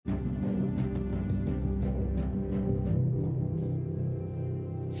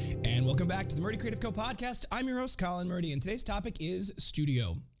Welcome back to the Murdy Creative Co podcast. I'm your host, Colin Murdy, and today's topic is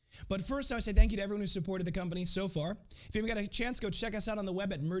studio. But first, I want to say thank you to everyone who supported the company so far. If you haven't got a chance, go check us out on the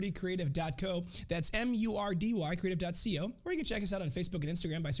web at murdycreative.co. That's M-U-R-D-Y creative.co. Or you can check us out on Facebook and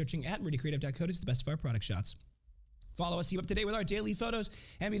Instagram by searching at murdycreative.co to see the best of our product shots. Follow us, keep up to date with our daily photos,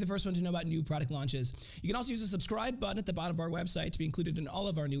 and be the first one to know about new product launches. You can also use the subscribe button at the bottom of our website to be included in all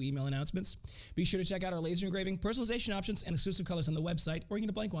of our new email announcements. Be sure to check out our laser engraving, personalization options, and exclusive colors on the website, or you can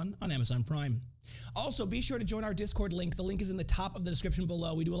get a blank one on Amazon Prime. Also, be sure to join our Discord link. The link is in the top of the description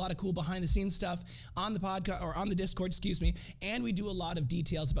below. We do a lot of cool behind-the-scenes stuff on the podcast, or on the Discord, and we do a lot of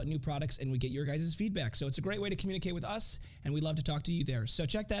details about new products, and we get your guys' feedback. So it's a great way to communicate with us, and we'd love to talk to you there. So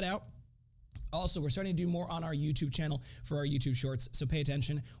check that out. Also, we're starting to do more on our YouTube channel for our YouTube shorts, so pay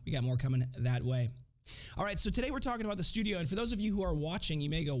attention. We got more coming that way. All right, so today we're talking about the studio, and for those of you who are watching, you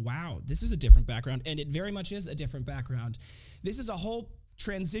may go, wow, this is a different background, and it very much is a different background. This is a whole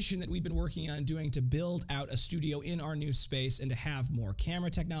transition that we've been working on doing to build out a studio in our new space and to have more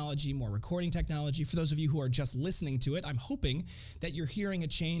camera technology, more recording technology. For those of you who are just listening to it, I'm hoping that you're hearing a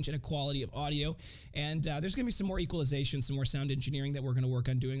change in a quality of audio, and there's going to be some more equalization, some more sound engineering that we're going to work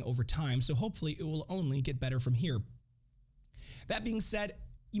on doing over time, so hopefully it will only get better from here. That being said,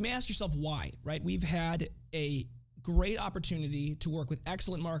 you may ask yourself why, right? We've had a great opportunity to work with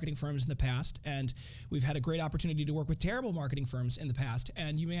excellent marketing firms in the past, and we've had a great opportunity to work with terrible marketing firms in the past,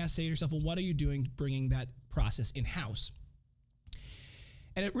 and you may say to yourself, well, what are you doing bringing that process in-house?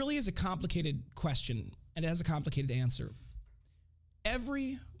 And it really is a complicated question, and it has a complicated answer.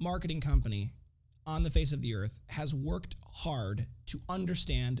 Every marketing company on the face of the earth has worked hard to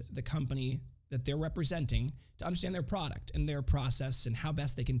understand the company that they're representing, to understand their product and their process and how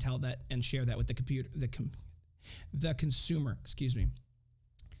best they can tell that and share that with the consumer.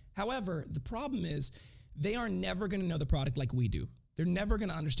 However, the problem is they are never going to know the product like we do. They're never going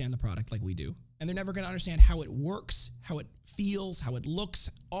to understand the product like we do. And they're never going to understand how it works, how it feels, how it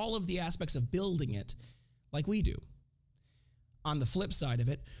looks, all of the aspects of building it like we do. On the flip side of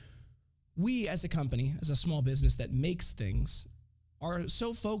it, we as a company, as a small business that makes things, are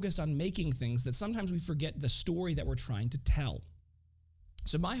so focused on making things that sometimes we forget the story that we're trying to tell.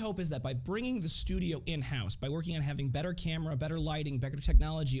 So my hope is that by bringing the studio in-house, by working on having better camera, better lighting, better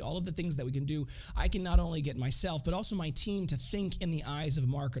technology, all of the things that we can do, I can not only get myself, but also my team to think in the eyes of a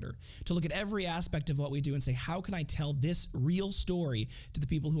marketer, to look at every aspect of what we do and say, how can I tell this real story to the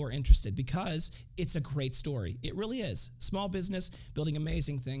people who are interested? Because it's a great story. It really is. Small business, building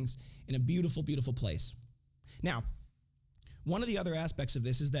amazing things in a beautiful, beautiful place. Now, one of the other aspects of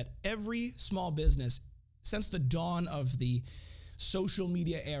this is that every small business, since the dawn of the social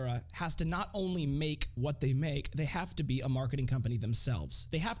media era, has to not only make what they make, they have to be a marketing company themselves.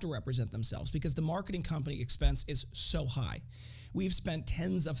 They have to represent themselves because the marketing company expense is so high. We've spent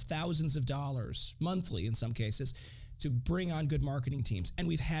tens of thousands of dollars monthly in some cases to bring on good marketing teams. And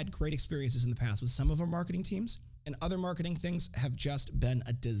we've had great experiences in the past with some of our marketing teams, and other marketing things have just been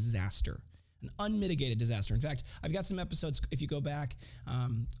a disaster. An unmitigated disaster. In fact, I've got some episodes, if you go back,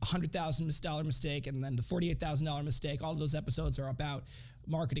 $100,000 mistake and then the $48,000 mistake, all of those episodes are about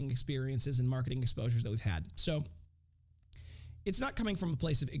marketing experiences and marketing exposures that we've had. So it's not coming from a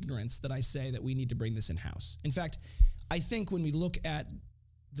place of ignorance that I say that we need to bring this in-house. In fact, I think when we look at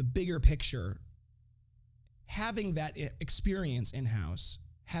the bigger picture, having that experience in-house,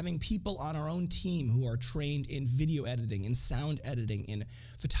 having people on our own team who are trained in video editing, in sound editing, in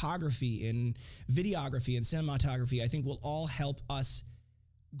photography, in videography, and cinematography, I think will all help us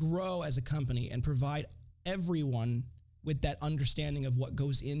grow as a company and provide everyone with that understanding of what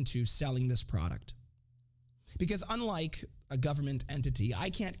goes into selling this product. Because unlike a government entity,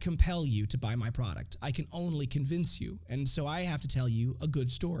 I can't compel you to buy my product. I can only convince you. And so I have to tell you a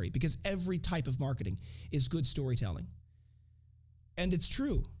good story, because every type of marketing is good storytelling. And it's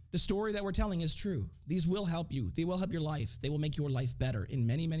true. The story that we're telling is true. These will help you. They will help your life. They will make your life better in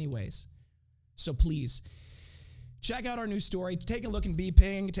many, many ways. So please, check out our new story. Take a look and be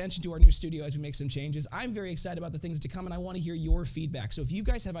paying attention to our new studio as we make some changes. I'm very excited about the things to come, and I want to hear your feedback. So if you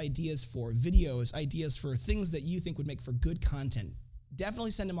guys have ideas for videos, ideas for things that you think would make for good content,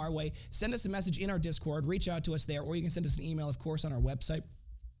 definitely send them our way. Send us a message in our Discord. Reach out to us there, or you can send us an email, of course, on our website.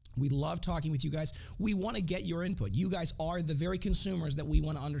 We love talking with you guys. We want to get your input. You guys are the very consumers that we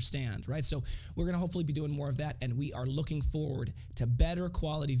want to understand, right? So we're going to hopefully be doing more of that, and we are looking forward to better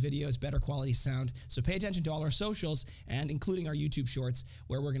quality videos, better quality sound. So pay attention to all our socials, and including our YouTube shorts,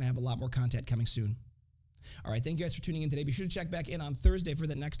 where we're going to have a lot more content coming soon. All right, thank you guys for tuning in today. Be sure to check back in on Thursday for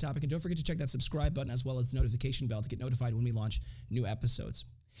that next topic, and don't forget to check that subscribe button as well as the notification bell to get notified when we launch new episodes.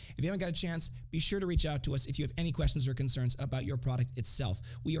 If you haven't got a chance, be sure to reach out to us if you have any questions or concerns about your product itself.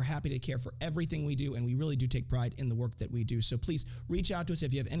 We are happy to care for everything we do, and we really do take pride in the work that we do. So please reach out to us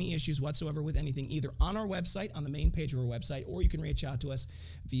if you have any issues whatsoever with anything, either on our website, on the main page of our website, or you can reach out to us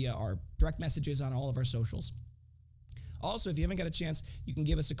via our direct messages on all of our socials. Also, if you haven't got a chance, you can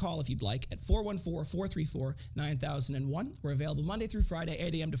give us a call if you'd like at 414-434-9001. We're available Monday through Friday,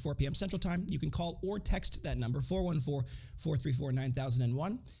 8 a.m. to 4 p.m. Central Time. You can call or text that number,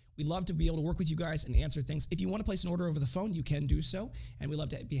 414-434-9001. We'd love to be able to work with you guys and answer things. If you want to place an order over the phone, you can do so, and we'd love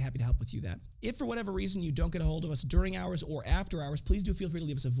to be happy to help with you that. If for whatever reason you don't get a hold of us during hours or after hours, please do feel free to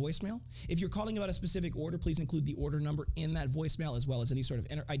leave us a voicemail. If you're calling about a specific order, please include the order number in that voicemail as well as any sort of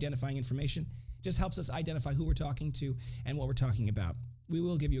identifying information. It just helps us identify who we're talking to and what we're talking about. We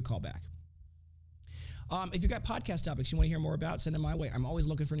will give you a call back. If you've got podcast topics you want to hear more about, send them my way. I'm always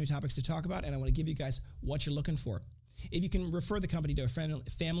looking for new topics to talk about, and I want to give you guys what you're looking for. If you can refer the company to a friend,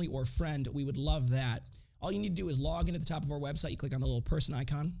 family or friend, we would love that. All you need to do is log in at the top of our website. You click on the little person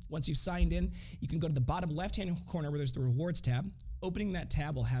icon. Once you've signed in, you can go to the bottom left-hand corner where there's the rewards tab. Opening that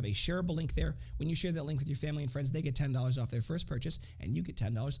tab will have a shareable link there. When you share that link with your family and friends, they get $10 off their first purchase, and you get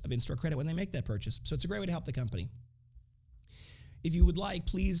 $10 of in-store credit when they make that purchase. So it's a great way to help the company. If you would like,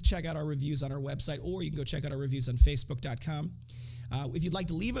 please check out our reviews on our website, or you can go check out our reviews on Facebook.com. If you'd like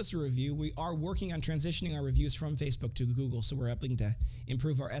to leave us a review, we are working on transitioning our reviews from Facebook to Google, so we're hoping to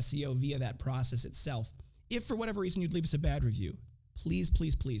improve our SEO via that process itself. If for whatever reason you'd leave us a bad review, please,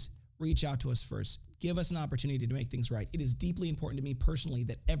 please, please reach out to us first. Give us an opportunity to make things right. It is deeply important to me personally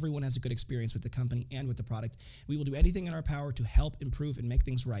that everyone has a good experience with the company and with the product. We will do anything in our power to help improve and make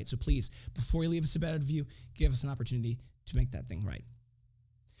things right. So please, before you leave us a bad review, give us an opportunity to make that thing right.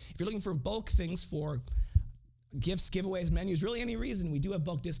 If you're looking for bulk things for gifts, giveaways, menus, really any reason, we do have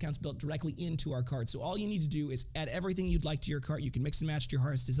bulk discounts built directly into our cart. So all you need to do is add everything you'd like to your cart. You can mix and match to your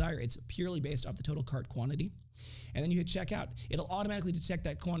heart's desire. It's purely based off the total cart quantity. And then you hit checkout. It'll automatically detect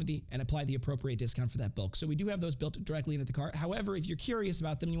that quantity and apply the appropriate discount for that bulk. So we do have those built directly into the cart. However, if you're curious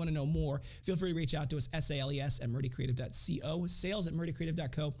about them and you want to know more, feel free to reach out to us, sales@meridiacreative.co,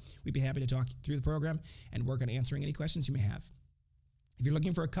 sales@meridiacreative.co. We'd be happy to talk through the program and work on answering any questions you may have. If you're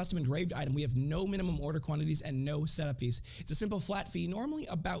looking for a custom engraved item, we have no minimum order quantities and no setup fees. It's a simple flat fee, normally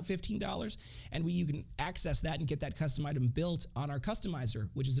about $15, and you can access that and get that custom item built on our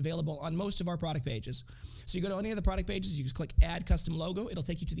customizer, which is available on most of our product pages. So you go to any of the product pages, you just click Add Custom Logo. It'll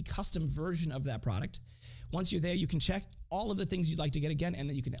take you to the custom version of that product. Once you're there, you can check all of the things you'd like to get again, and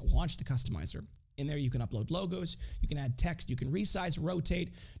then you can launch the customizer. In there, you can upload logos, you can add text, you can resize,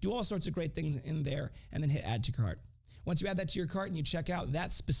 rotate, do all sorts of great things in there, and then hit Add to Cart. Once you add that to your cart and you check out,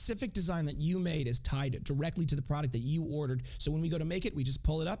 that specific design that you made is tied directly to the product that you ordered. So when we go to make it, we just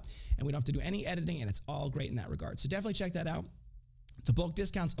pull it up and we don't have to do any editing, and it's all great in that regard. So definitely check that out. The bulk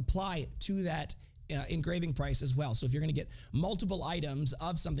discounts apply to that engraving price as well. So if you're going to get multiple items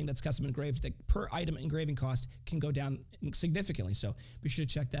of something that's custom engraved, the per item engraving cost can go down significantly. So be sure to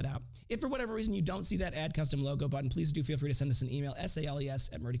check that out. If for whatever reason you don't see that Add Custom Logo button, please do feel free to send us an email,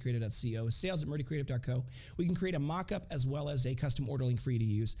 sales@meridiacreative.co, sales@meridiacreative.co. We can create a mock-up as well as a custom order link for you to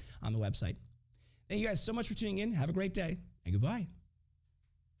use on the website. Thank you guys so much for tuning in. Have a great day, and goodbye.